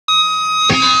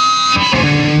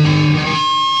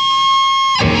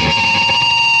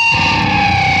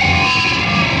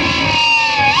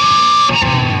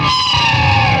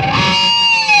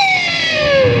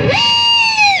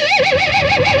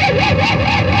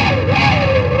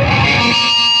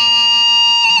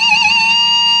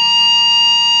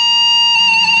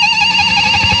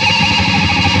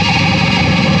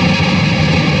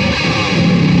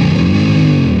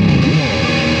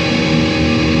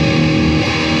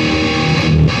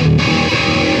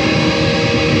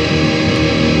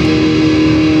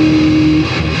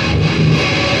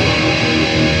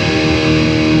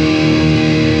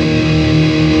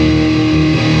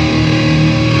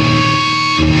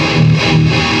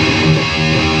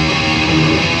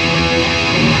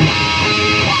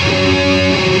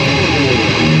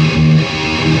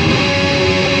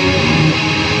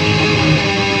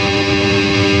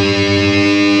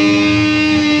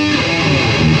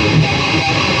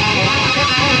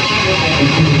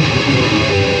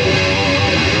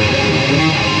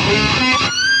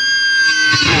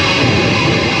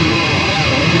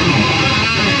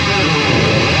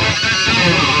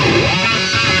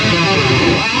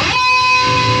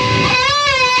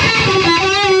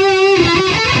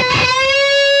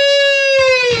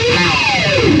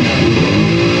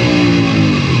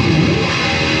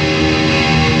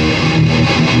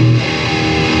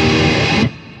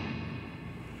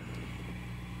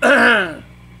You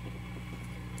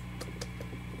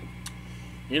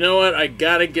know what? I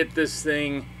gotta get this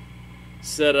thing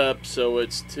set up so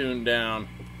it's tuned down,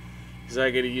 because I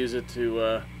gotta use it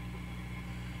to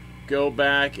go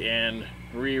back and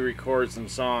re-record some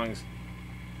songs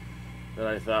that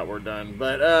I thought were done.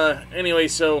 But anyway,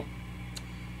 so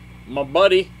my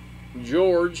buddy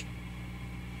George,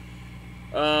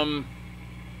 it's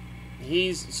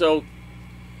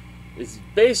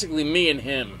basically me and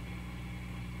him.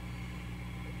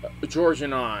 George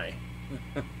and I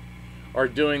are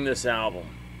doing this album,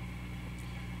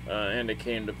 and it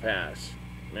came to pass.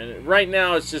 And right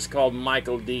now it's just called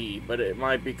Michael D, but it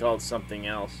might be called something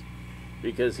else,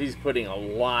 because he's putting a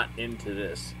lot into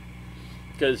this.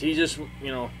 Because he just,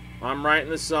 you know, I'm writing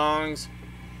the songs,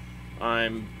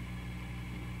 I'm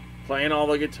playing all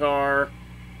the guitar,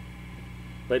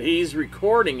 but he's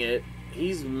recording it,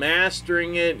 he's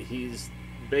mastering it, he's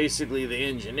basically the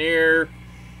engineer,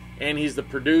 and he's the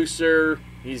producer.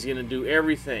 He's going to do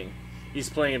everything.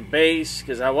 He's playing bass,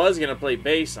 because I was going to play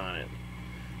bass on it,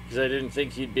 because I didn't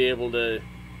think he'd be able to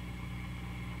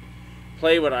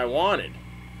play what I wanted.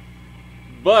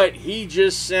 But he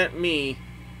just sent me,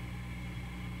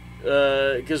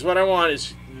 because what I want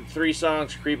is 3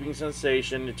 songs: Creeping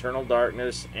Sensation, Eternal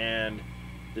Darkness, and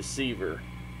Deceiver,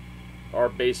 are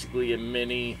basically a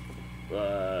mini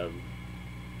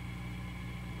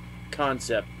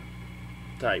concept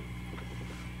type.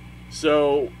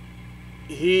 So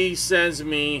he sends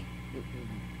me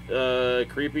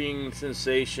Creeping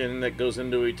Sensation that goes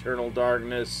into Eternal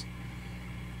Darkness,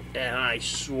 and I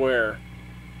swear,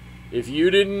 if you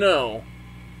didn't know,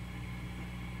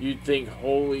 you'd think,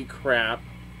 holy crap,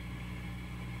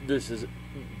 this is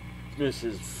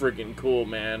friggin' cool,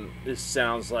 man. This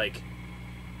sounds like,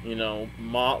 you know,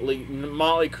 Motley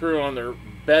Crue on their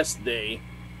best day,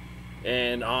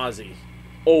 and Ozzy,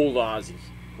 old Ozzy,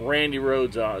 Randy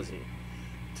Rhoads Ozzy.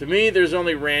 To me, there's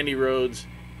only Randy Rhoads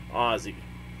Ozzy.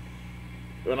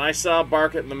 When I saw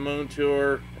Bark at the Moon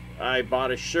tour, I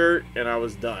bought a shirt and I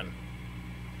was done,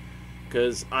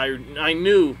 because I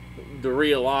knew the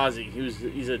real Ozzy.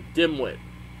 He's a dimwit.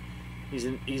 He's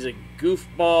a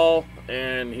goofball,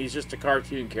 and he's just a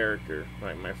cartoon character,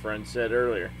 like my friend said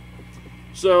earlier.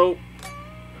 So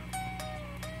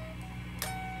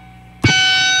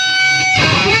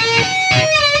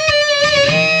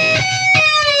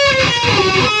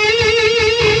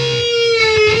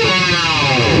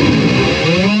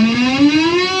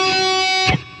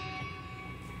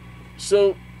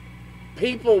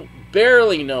people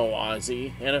barely know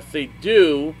Ozzy, and if they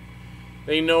do,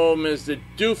 they know him as the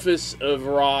doofus of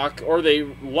rock, or they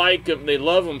like him, they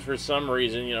love him for some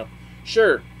reason, you know.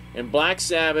 Sure, in Black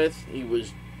Sabbath, he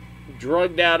was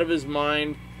drugged out of his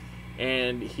mind,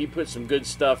 and he put some good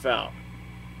stuff out.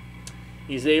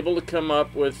 He's able to come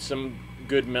up with some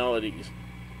good melodies.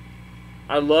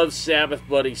 I love Sabbath,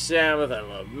 Bloody Sabbath. I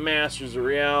love Masters of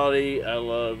Reality. I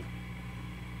love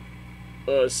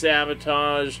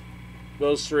Sabotage.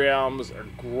 Those 3 albums are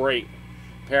great.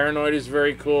 Paranoid is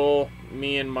very cool.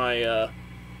 Me and my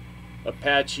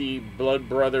Apache blood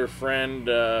brother friend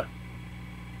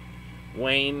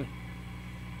Wayne,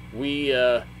 we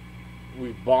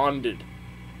bonded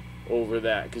over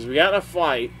that, because we got in a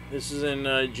fight. This is in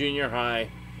junior high,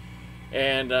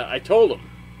 and I told him,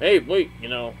 "Hey, wait, you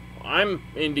know, I'm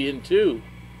Indian too,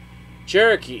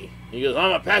 Cherokee." He goes,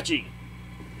 "I'm Apache,"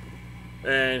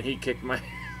 and he kicked my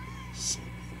ass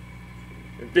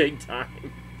big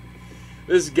time.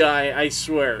 This guy, I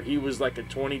swear, he was like a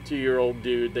 22-year-old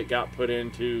dude that got put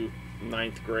into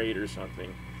 9th grade or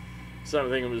something.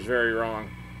 Something was very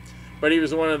wrong. But he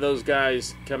was one of those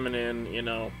guys coming in, you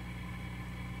know,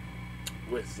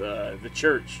 with the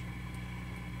Church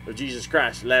of Jesus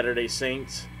Christ, Latter-day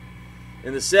Saints.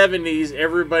 In the 70s,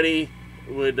 everybody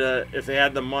would, if they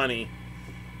had the money,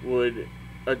 would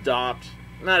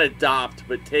not adopt,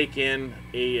 but take in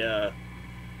an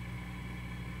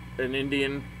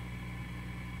Indian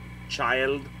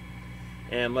child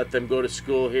and let them go to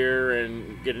school here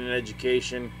and get an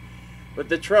education. But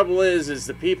the trouble is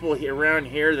the people around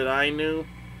here that I knew,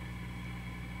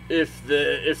 if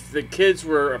the kids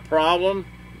were a problem,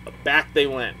 back they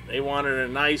went. They wanted a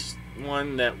nice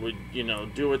one that would, you know,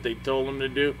 do what they told them to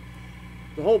do.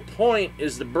 The whole point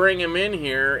is to bring them in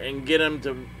here and get them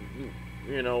to,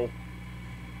 you know,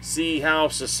 see how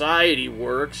society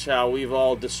works, how we've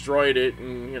all destroyed it,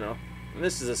 and, you know, and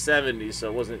this is the 70s, so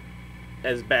it wasn't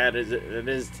as bad as it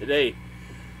is today.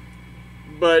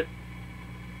 But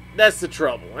that's the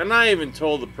trouble. And I even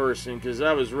told the person, because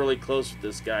I was really close with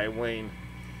this guy, Wayne.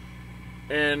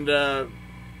 And,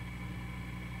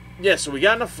 yeah, so we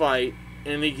got in a fight,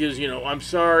 And he goes, I'm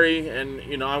sorry,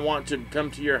 and, I want to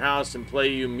come to your house and play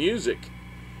you music,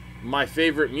 my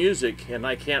favorite music, and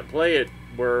I can't play it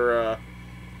where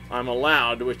I'm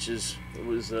allowed, which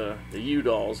was the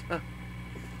U-Dolls,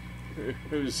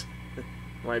 who's,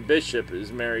 my bishop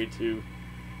is married to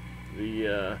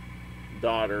the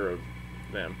daughter of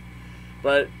them.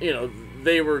 But,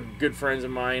 they were good friends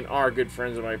of mine, are good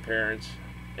friends of my parents,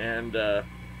 and,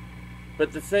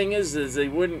 but the thing is they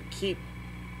wouldn't keep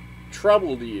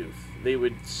troubled youth. They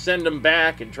would send them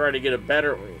back and try to get a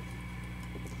better one.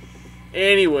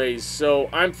 Anyways, so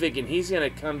I'm thinking he's going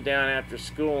to come down after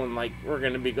school and, like, we're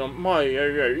going to be going, or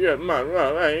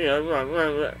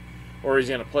he's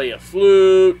going to play a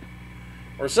flute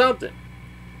or something.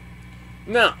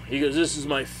 No, he goes, this is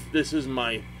my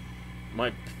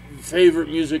favorite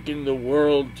music in the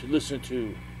world to listen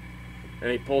to.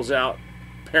 And he pulls out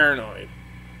Paranoid.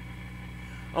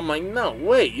 I'm like, no,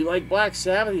 wait, you like Black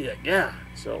Sabbath? He's like, yeah.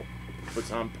 So,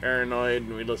 puts on Paranoid,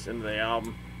 and we listen to the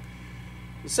album.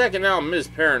 The second album is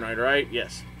Paranoid, right?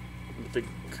 Yes. With the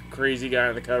crazy guy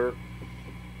on the cover.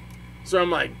 So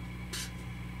I'm like,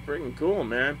 freaking cool,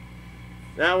 man.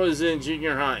 That was in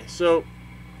junior high. So,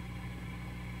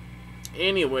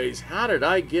 anyways, how did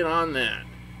I get on that?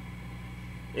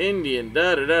 Indian,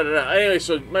 da-da-da-da-da. Anyway,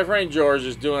 so my friend George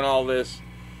is doing all this,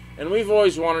 and we've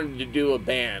always wanted to do a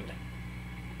band.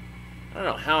 I don't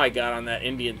know how I got on that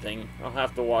Indian thing. I'll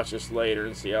have to watch this later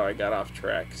and see how I got off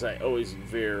track, because I always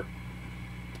veer.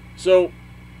 So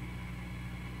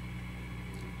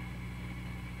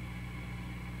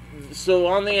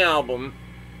on the album,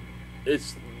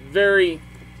 it's very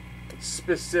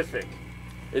specific.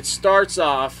 It starts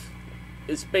off,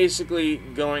 it's basically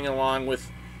going along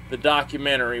with the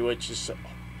documentary, which is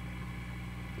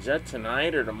that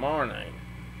tonight or tomorrow night?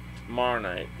 Tomorrow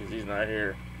night, because he's not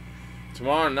here.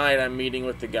 Tomorrow night I'm meeting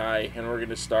with the guy, and we're going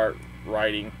to start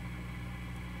writing,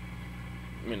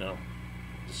 the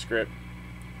script,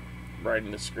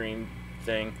 writing the screen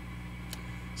thing.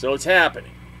 So it's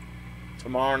happening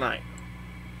tomorrow night.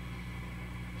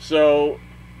 So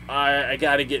I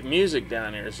got to get music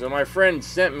down here. So my friend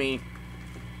sent me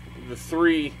the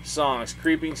 3 songs: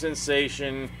 Creeping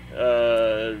Sensation,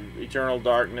 Eternal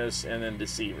Darkness, and then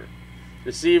Deceiver.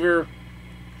 Deceiver,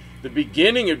 the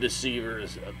beginning of Deceiver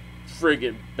is a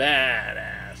friggin'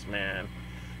 badass, man.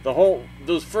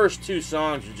 Those first 2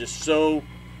 songs are just so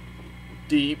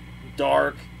deep,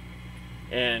 dark,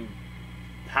 and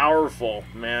powerful,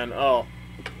 man. Oh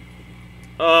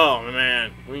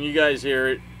man, when you guys hear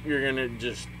it, you're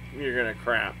gonna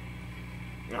crap.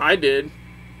 I did.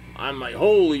 I'm like,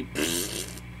 holy,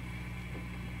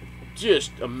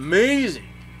 just amazing.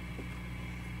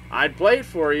 I'd play it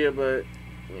for you, but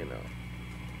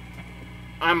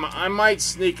I might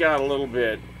sneak out a little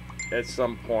bit at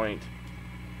some point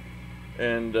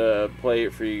and play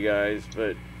it for you guys,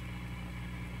 but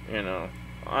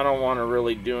I don't want to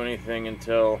really do anything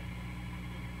until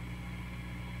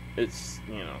it's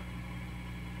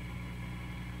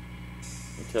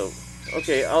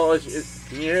okay. I'll let you.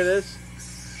 Can you hear this?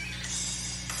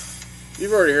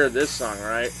 You've already heard this song,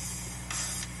 right?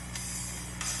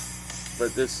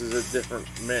 But this is a different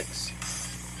mix.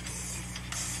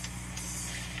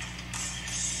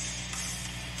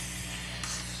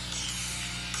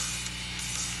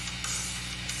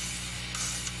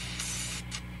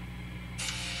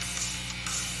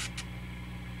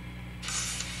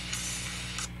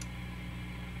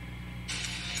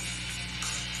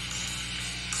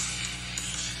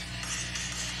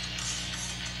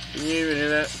 Can you even hear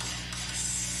that?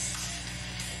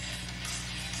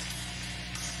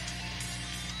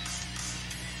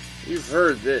 You've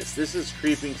heard this. This is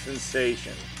Creeping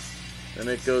Sensation. Then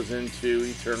it goes into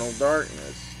Eternal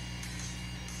Darkness.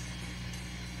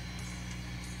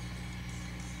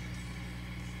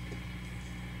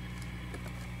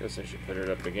 Guess I should put it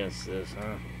up against this,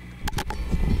 huh?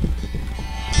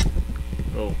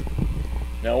 Oh.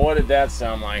 Now what did that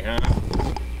sound like, huh?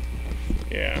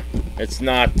 Yeah. It's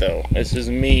not, though. This is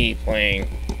me playing.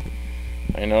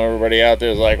 I know everybody out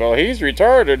there is like, well, he's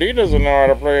retarded. He doesn't know how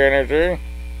to play anything.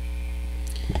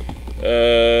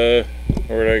 Where'd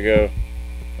I go?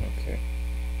 Okay.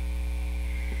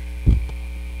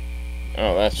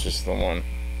 Oh, that's just the one.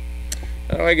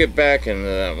 How do I get back into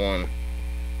that one?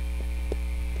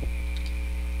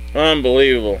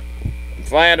 Unbelievable.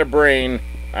 If I had a brain,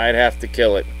 I'd have to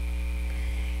kill it.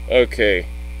 Okay.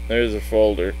 There's a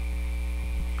folder.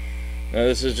 Now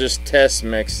this is just test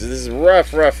mix. This is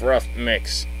rough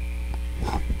mix.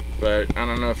 But I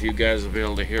don't know if you guys will be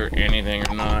able to hear anything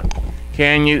or not.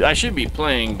 Can you? I should be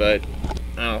playing, but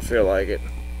I don't feel like it.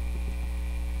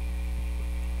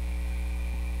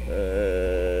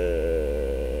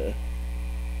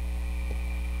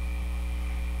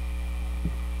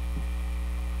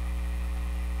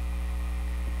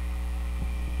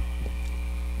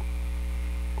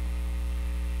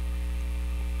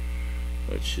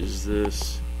 Which is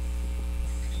this?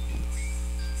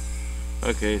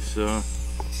 Okay, so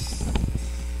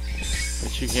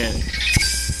but you can't.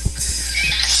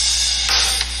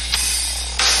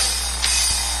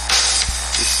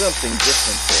 There's something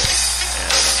different there.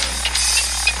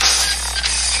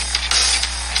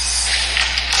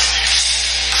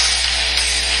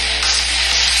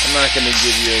 I'm not going to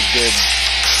give you a good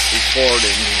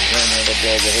recording because then it'll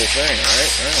blow the whole thing,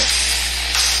 alright? Alright.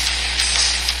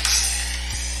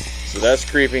 So that's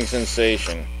Creeping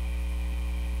Sensation.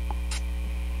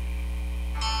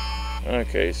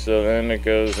 Okay, so then it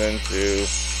goes into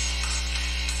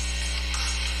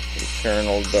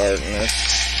Eternal Darkness.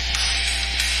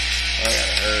 I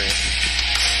gotta hurry.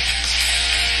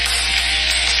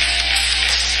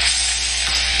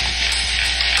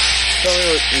 Tell me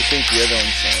what you think the other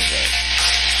one sounds like.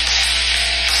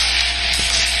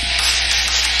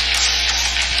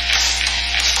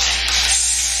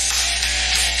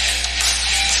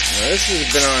 Now, this has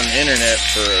been on the internet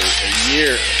for a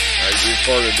year. I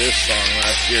recorded this song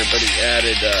last year, but he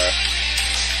added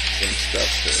some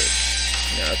stuff to it.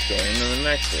 Now it's going into the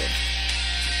next one.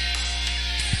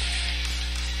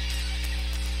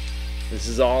 This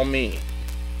is all me.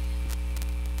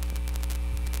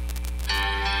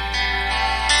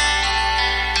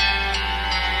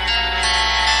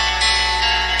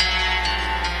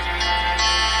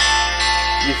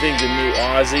 You think the new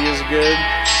Ozzy is good?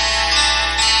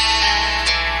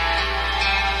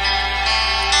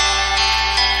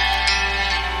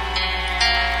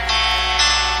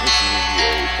 This is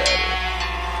way better.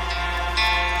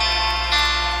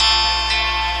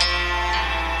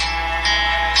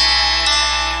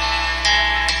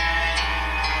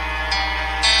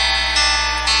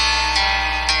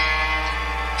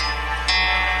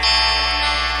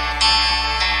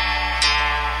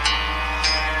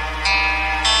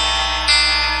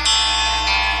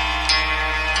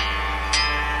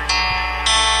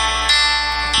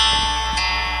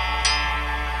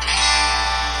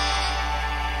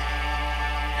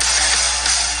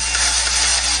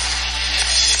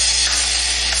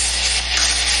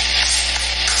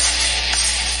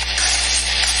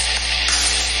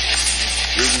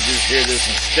 You can just hear this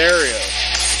in stereo.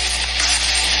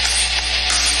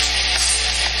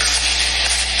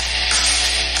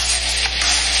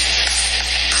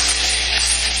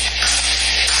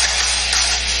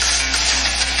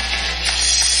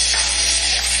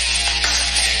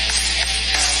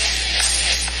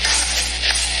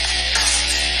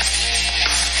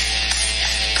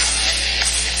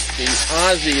 See,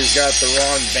 Ozzy has got the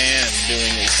wrong band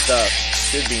doing his stuff.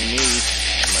 Should be me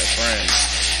and my friends.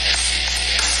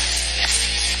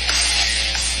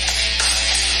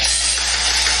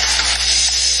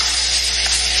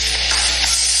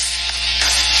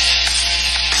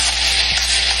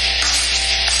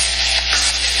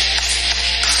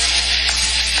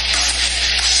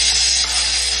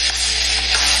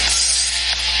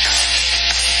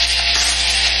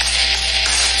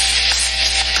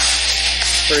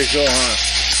 Pretty cool, huh?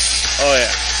 Oh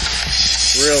yeah.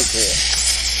 Real cool.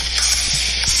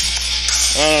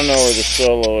 I don't know where the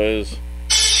solo is.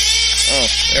 Oh,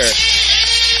 there.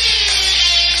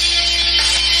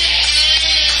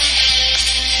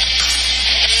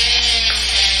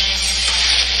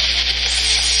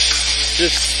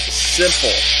 Just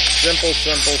simple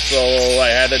solo. I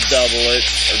had to double it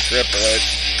or triple it.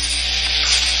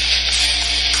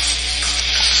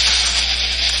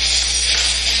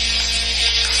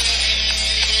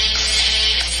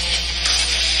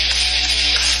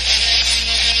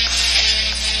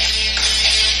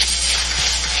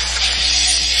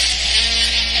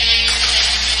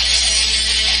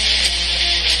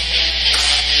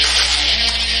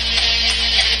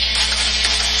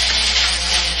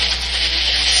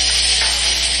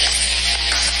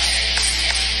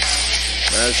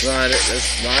 That's not it.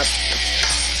 That's not.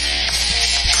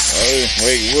 Oh,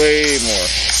 wait, way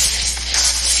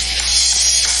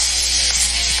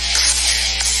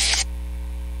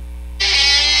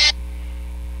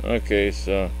more. Okay,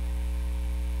 so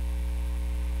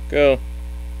go.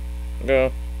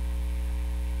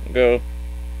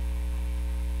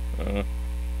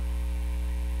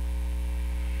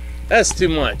 That's too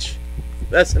much.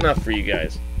 That's enough for you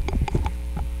guys.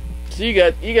 So you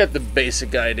got the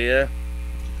basic idea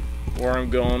where I'm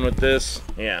going with this.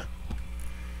 Yeah,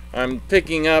 I'm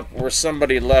picking up where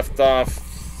somebody left off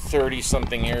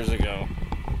 30-something years ago.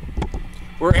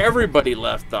 where everybody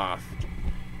left off.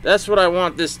 That's what I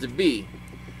want this to be.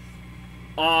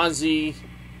 Ozzy,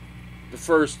 the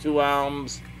first 2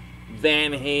 albums,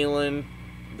 Van Halen,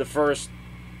 the first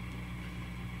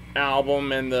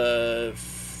album and the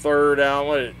third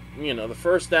album, you know, the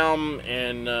first album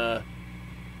and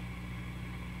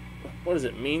what is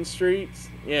it, Mean Streets?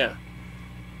 Yeah.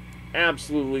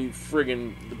 Absolutely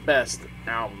friggin' the best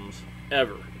albums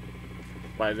ever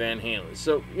by Van Halen.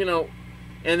 So, you know,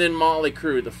 and then Motley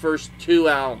Crue, the first 2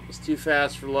 albums, Too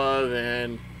Fast for Love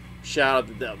and Shout At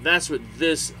the Devil. That's what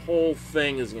this whole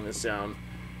thing is going to sound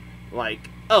like.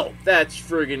 Oh, that's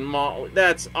friggin' Motley,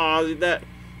 that's Ozzy, that,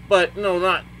 but no,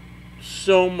 not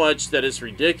so much that it's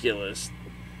ridiculous.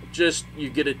 Just you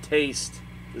get a taste,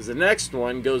 because the next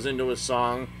one goes into a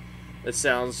song that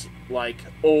sounds like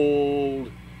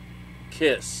old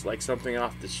Kiss, like something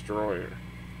off Destroyer.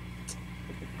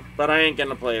 But I ain't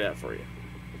gonna play that for you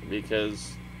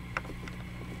because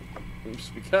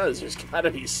there's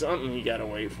gotta be something you gotta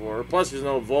wait for. Plus there's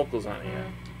no vocals on here.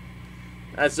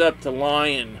 That's up to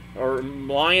Lion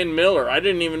Miller. I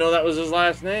didn't even know that was his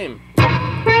last name.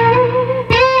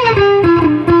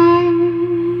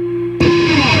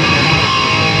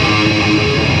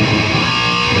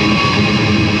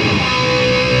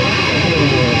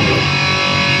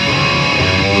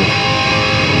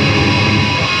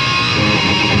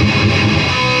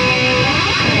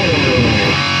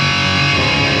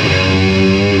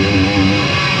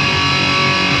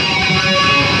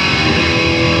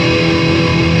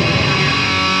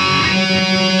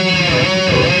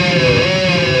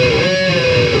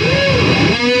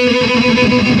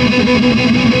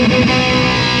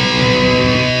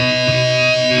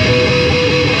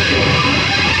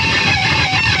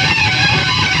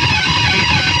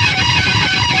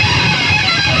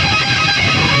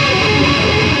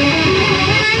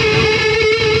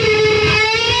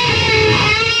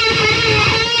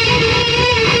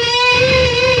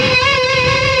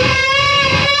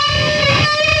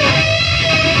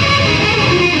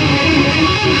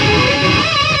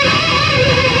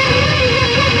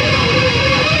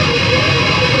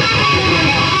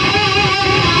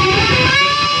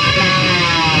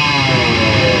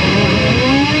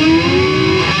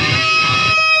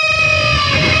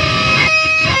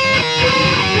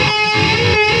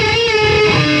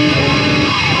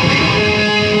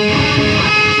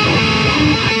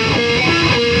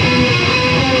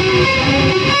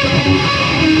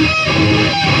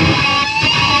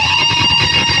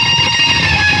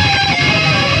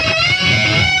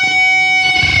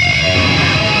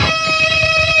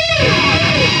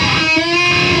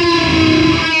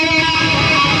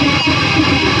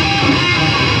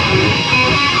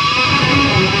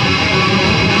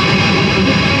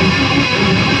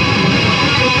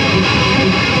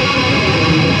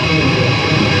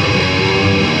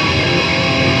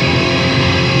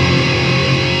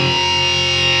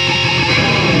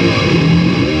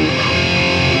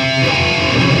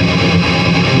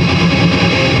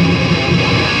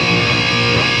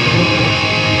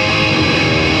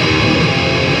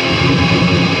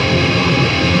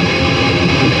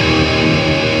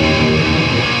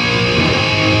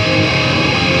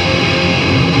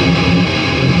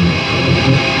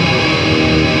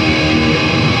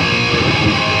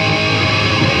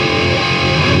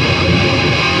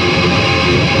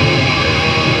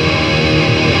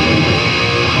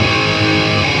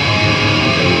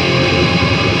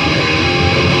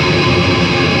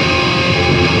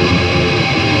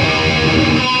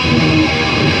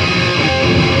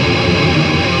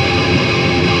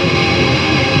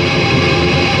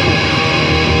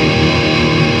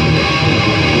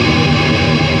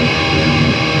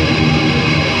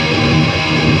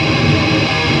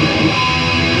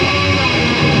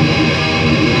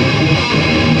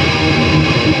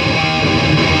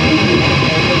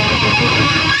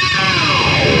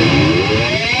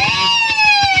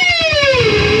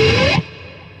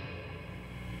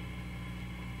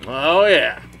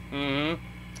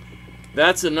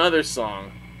 That's another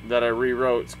song that I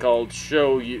rewrote. It's called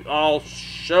Show You. I'll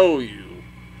show you.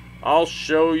 I'll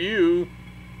show you.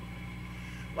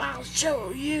 I'll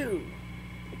show you.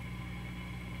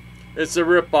 It's a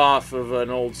rip-off of an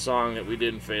old song that we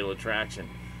did in Fatal Attraction.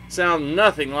 Sound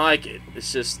nothing like it.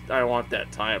 It's just, I want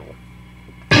that title.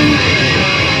 In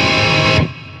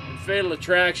Fatal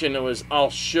Attraction, it was,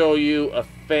 I'll show you a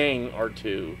thing or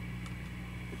two.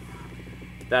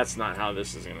 That's not how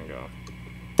this is going to go.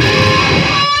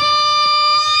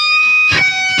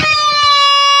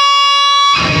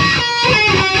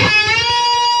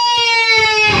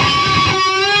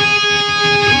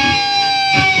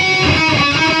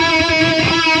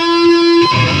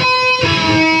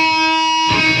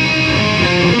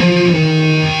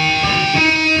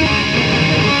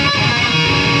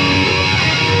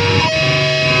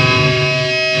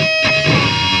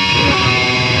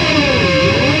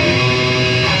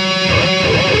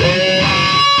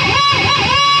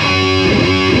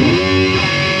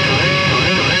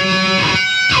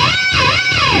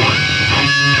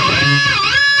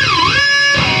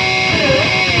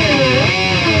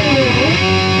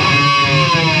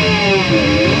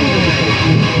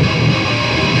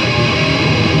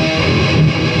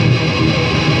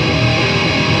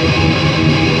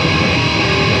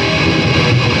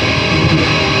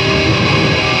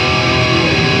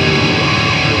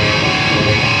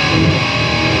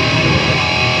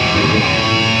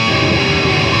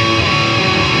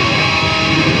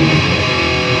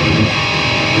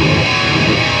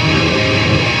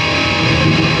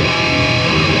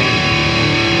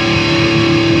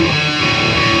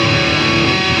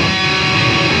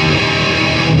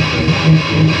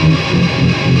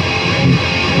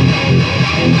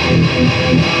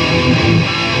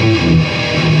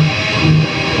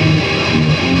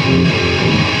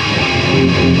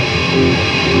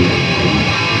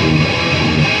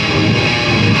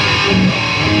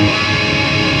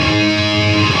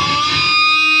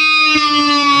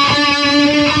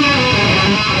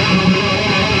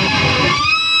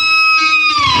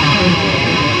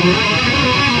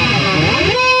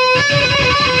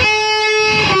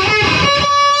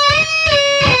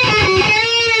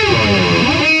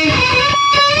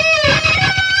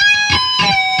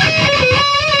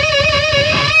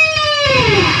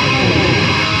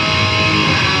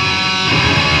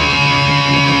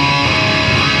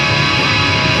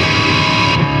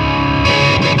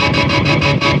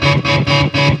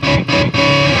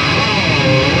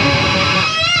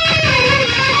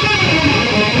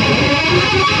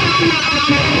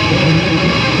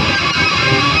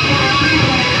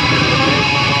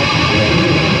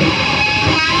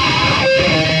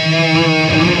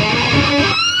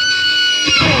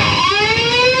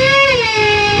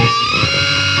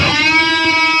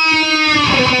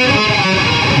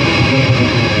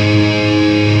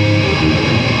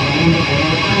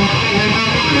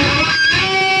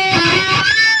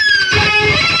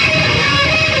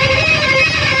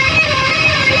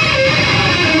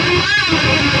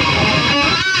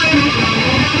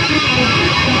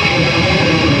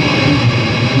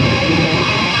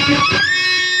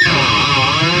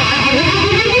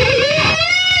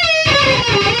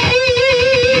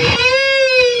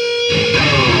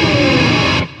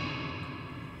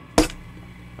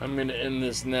 I'm going to end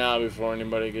this now before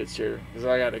anybody gets here, because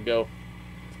I got to go.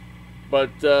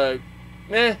 But,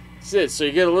 that's it. So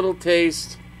you get a little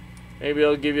taste. Maybe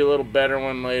I'll give you a little better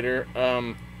one later.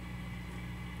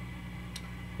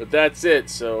 But that's it.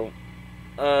 So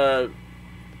in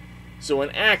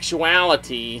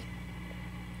actuality,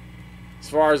 as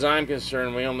far as I'm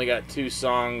concerned, we only got 2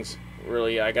 songs.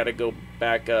 Really, I got to go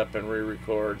back up and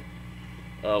re-record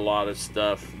a lot of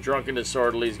stuff. Drunk and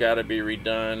Disorderly's got to be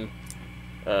redone.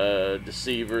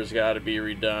 Deceiver's got to be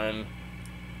redone.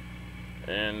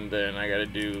 And then I got to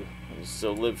do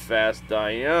Live Fast, Die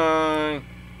Young,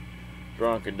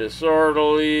 Drunk and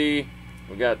Disorderly.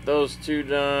 We got those 2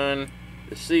 done.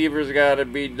 Deceiver's got to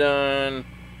be done.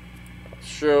 I'll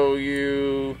show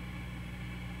you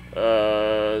what's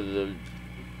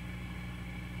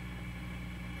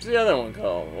the other one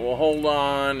called? Well, Hold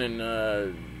On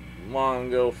and Long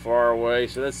Ago, Far Away.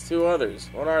 So that's 2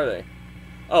 others. What are they?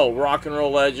 Oh, Rock and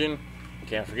Roll Legend.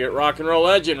 Can't forget Rock and Roll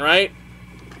Legend, right?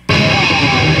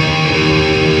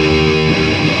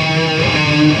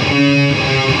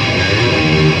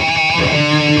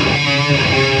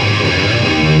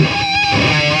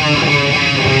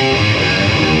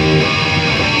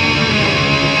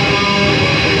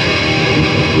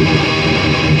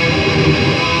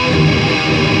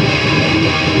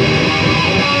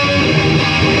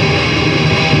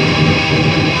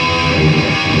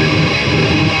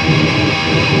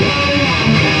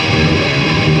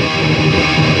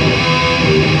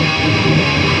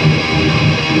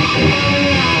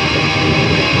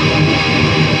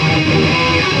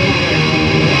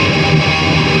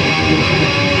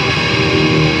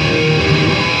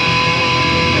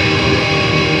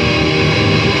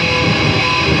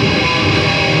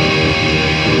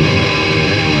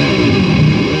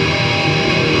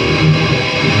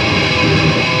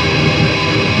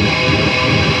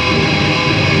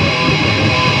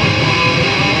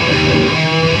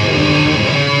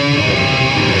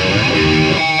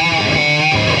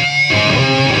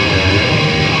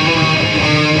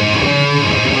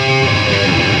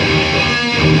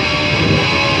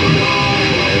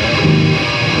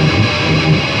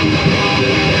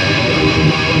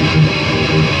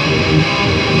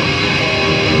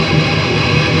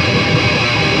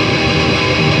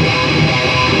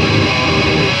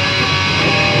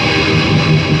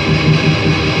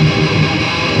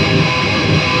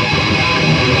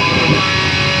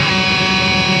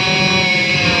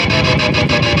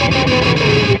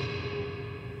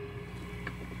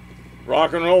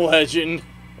 Rock and Roll Legend,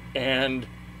 and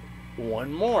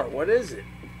one more. What is it?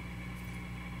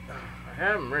 I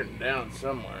have them written down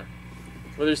somewhere.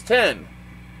 Well, there's 10.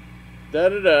 Da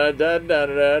da da da da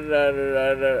da da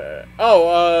da da.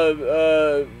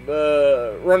 Oh,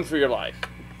 Run for Your Life.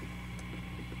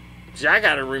 See, I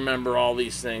gotta remember all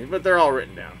these things, but they're all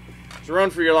written down. So Run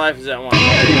for Your Life is that one.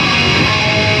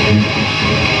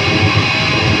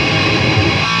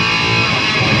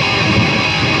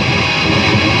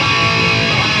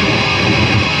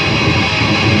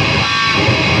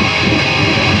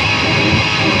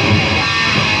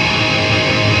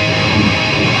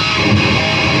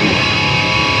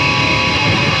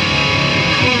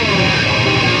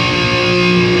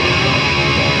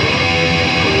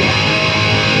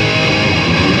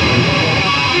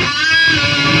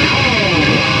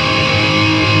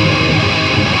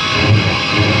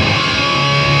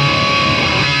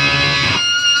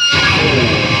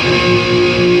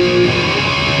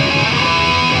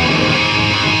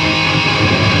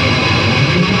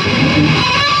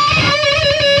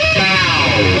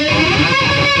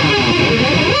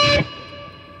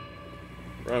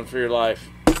 Run for your life.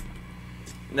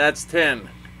 And that's 10.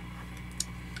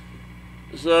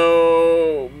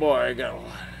 So, boy, I got a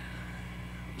lot.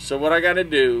 So what I got to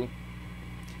do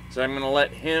is I'm going to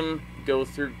let him go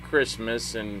through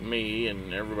Christmas and me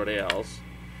and everybody else.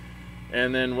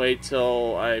 And then wait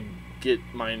till I get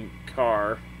my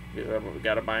car. Because I've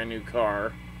got to buy a new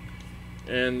car.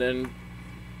 And then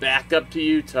back up to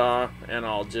Utah, and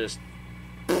I'll just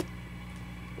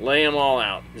lay them all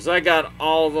out. Because I got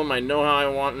all of them. I know how I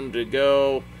want them to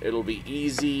go. It'll be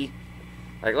easy.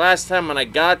 Like last time when I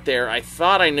got there, I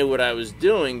thought I knew what I was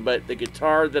doing, but the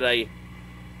guitar that I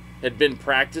had been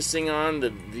practicing on,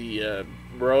 the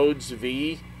Rhodes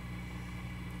V,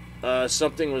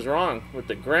 something was wrong with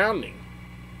the grounding.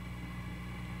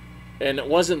 And it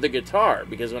wasn't the guitar,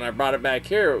 because when I brought it back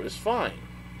here, it was fine.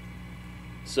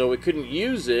 So we couldn't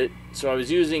use it, so I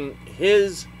was using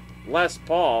his Les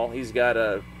Paul. He's got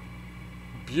a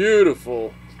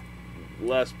beautiful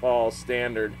Les Paul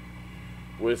standard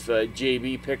with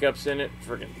JB pickups in it.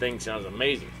 Freaking thing sounds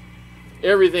amazing.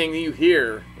 Everything you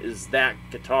hear is that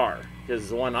guitar, because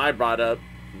the one I brought up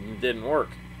didn't work.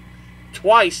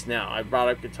 Twice now I brought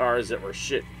up guitars that were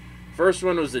shit. First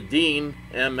one was the Dean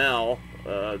ML,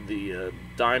 the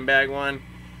dime bag one.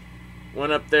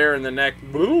 Went up there in the neck,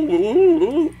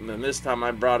 and then this time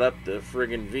I brought up the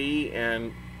friggin' V,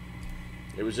 and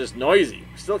it was just noisy.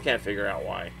 Still can't figure out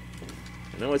why.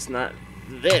 I know it's not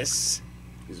this,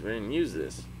 because we didn't use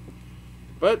this.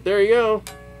 But there you go.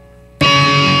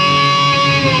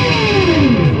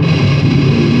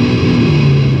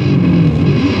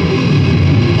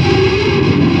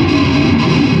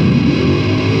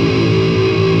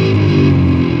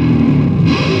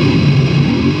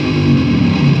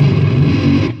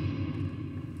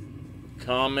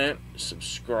 Comment,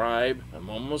 subscribe. I'm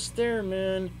almost there,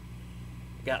 man.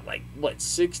 Got like, what,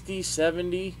 60,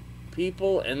 70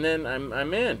 people, and then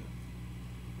I'm in.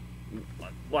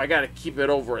 Well, I got to keep it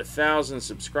over 1,000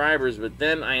 subscribers, but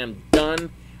then I am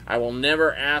done. I will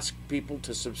never ask people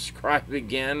to subscribe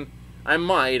again. I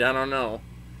might, I don't know,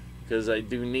 because I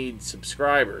do need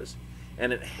subscribers,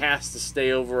 and it has to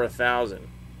stay over 1,000.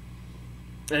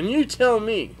 And you tell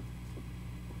me,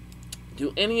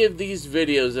 do any of these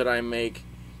videos that I make,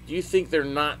 do you think they're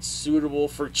not suitable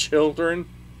for children?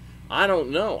 I don't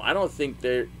know. I don't think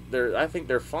I think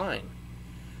they're fine.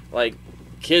 Like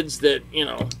kids that, you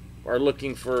know, are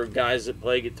looking for guys that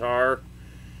play guitar.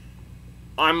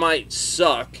 I might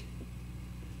suck,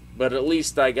 but at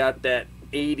least I got that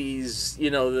 80s, you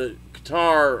know, the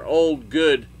guitar, old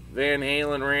good Van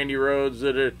Halen, Randy Rhoads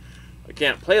that I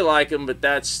can't play like them,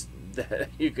 but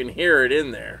you can hear it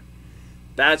in there.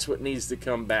 That's what needs to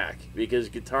come back, because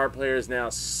guitar players now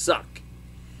suck.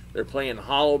 They're playing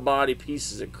hollow body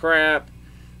pieces of crap.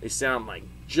 They sound like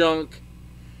junk.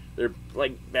 They're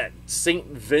like that St.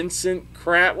 Vincent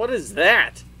crap. What is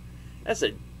that? That's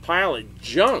a pile of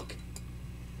junk.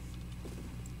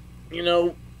 You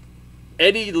know,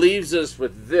 Eddie leaves us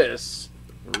with this,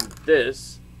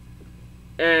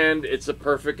 and it's a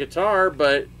perfect guitar,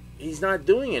 but he's not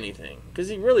doing anything, because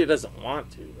he really doesn't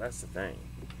want to. That's the thing.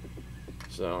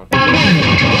 So...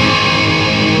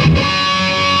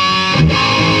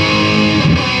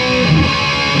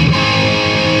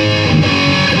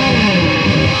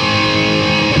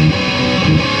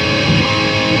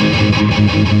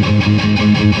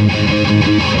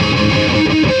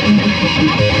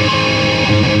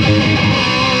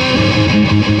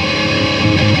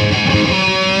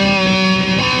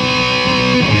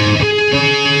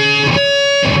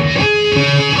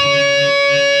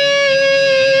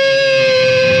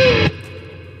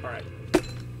 Alright.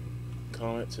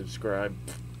 Comment, subscribe.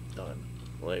 Done.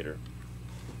 Later.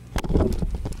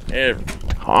 Every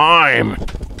time.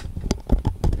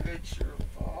 It's your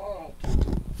fault.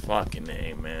 Fucking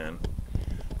A, man.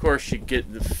 Of course, you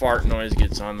get the fart noise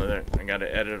gets on there. I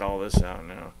gotta edit all this out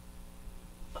now.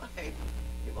 Hey,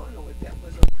 you wanna know what that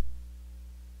was?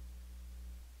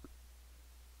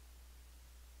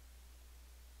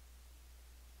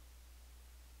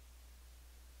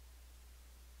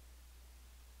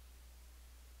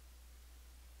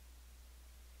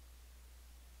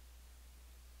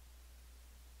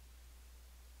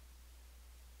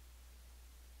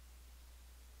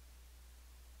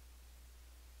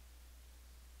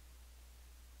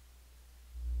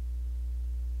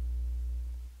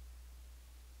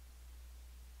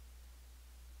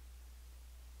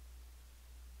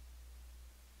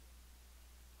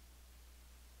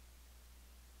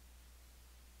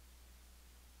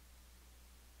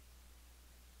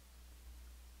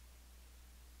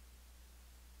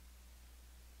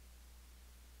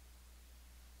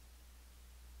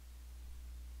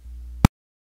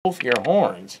 both your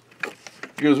horns.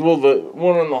 He goes, well, the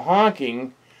one on the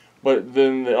honking, but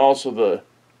then also the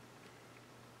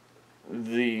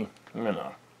you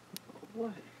know.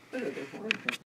 What? What are the horns?